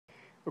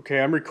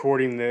Okay, I'm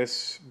recording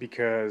this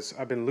because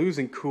I've been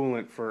losing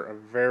coolant for a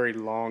very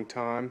long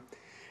time,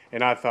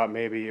 and I thought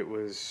maybe it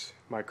was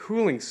my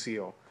cooling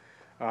seal.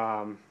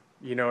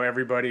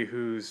 Everybody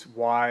who's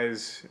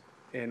wise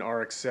in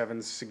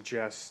rx7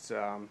 suggests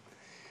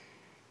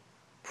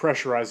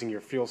pressurizing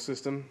your fuel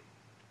system,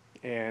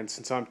 and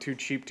since I'm too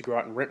cheap to go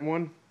out and rent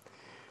one,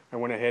 I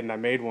went ahead and I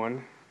made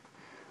one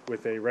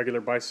with a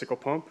regular bicycle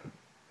pump.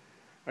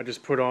 I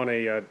just put on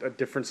a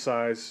different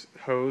size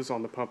hose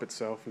on the pump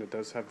itself, and it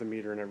does have the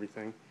meter and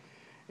everything.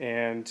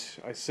 And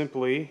I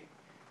simply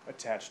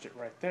attached it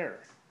right there.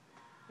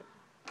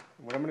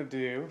 What I'm going to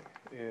do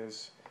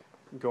is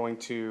I'm going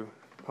to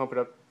pump it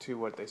up to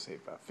what they say,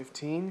 about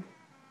 15.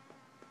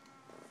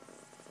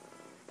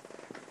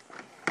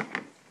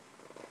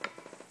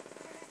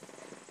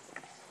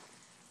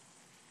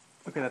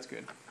 Okay, that's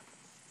good.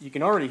 You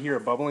can already hear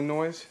a bubbling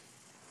noise.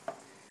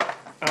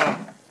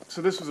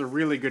 So this was a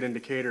really good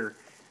indicator.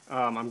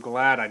 I'm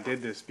glad I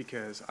did this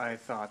because I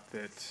thought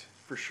that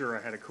for sure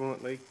I had a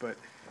coolant leak, but,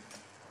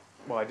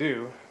 well, I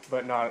do,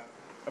 but not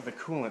of the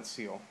coolant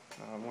seal.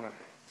 I want to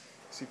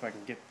see if I can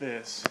get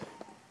this.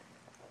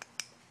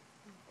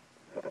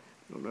 I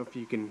don't know if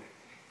you can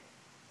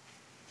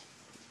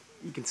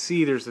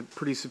see there's a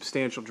pretty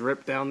substantial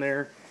drip down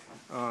there.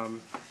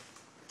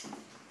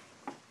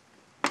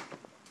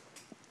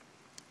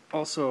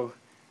 Also,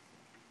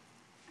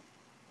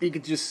 you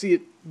could just see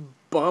it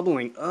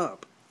bubbling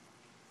up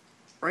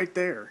right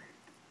there.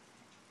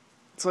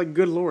 It's like,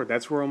 good Lord,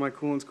 that's where all my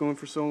coolant's going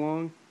for so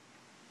long.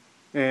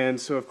 And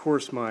so, of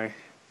course, my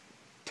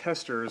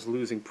tester is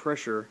losing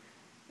pressure,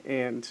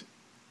 and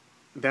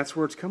that's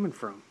where it's coming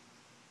from.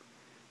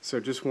 So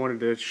just wanted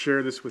to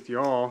share this with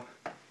y'all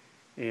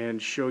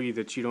and show you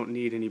that you don't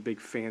need any big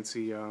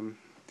fancy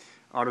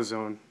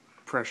AutoZone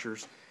pressure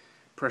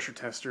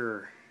tester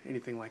or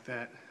anything like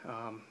that.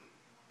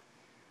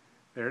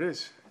 There it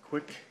is,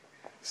 quick,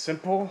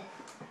 simple,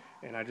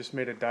 and I just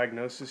made a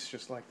diagnosis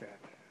just like that.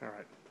 All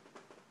right.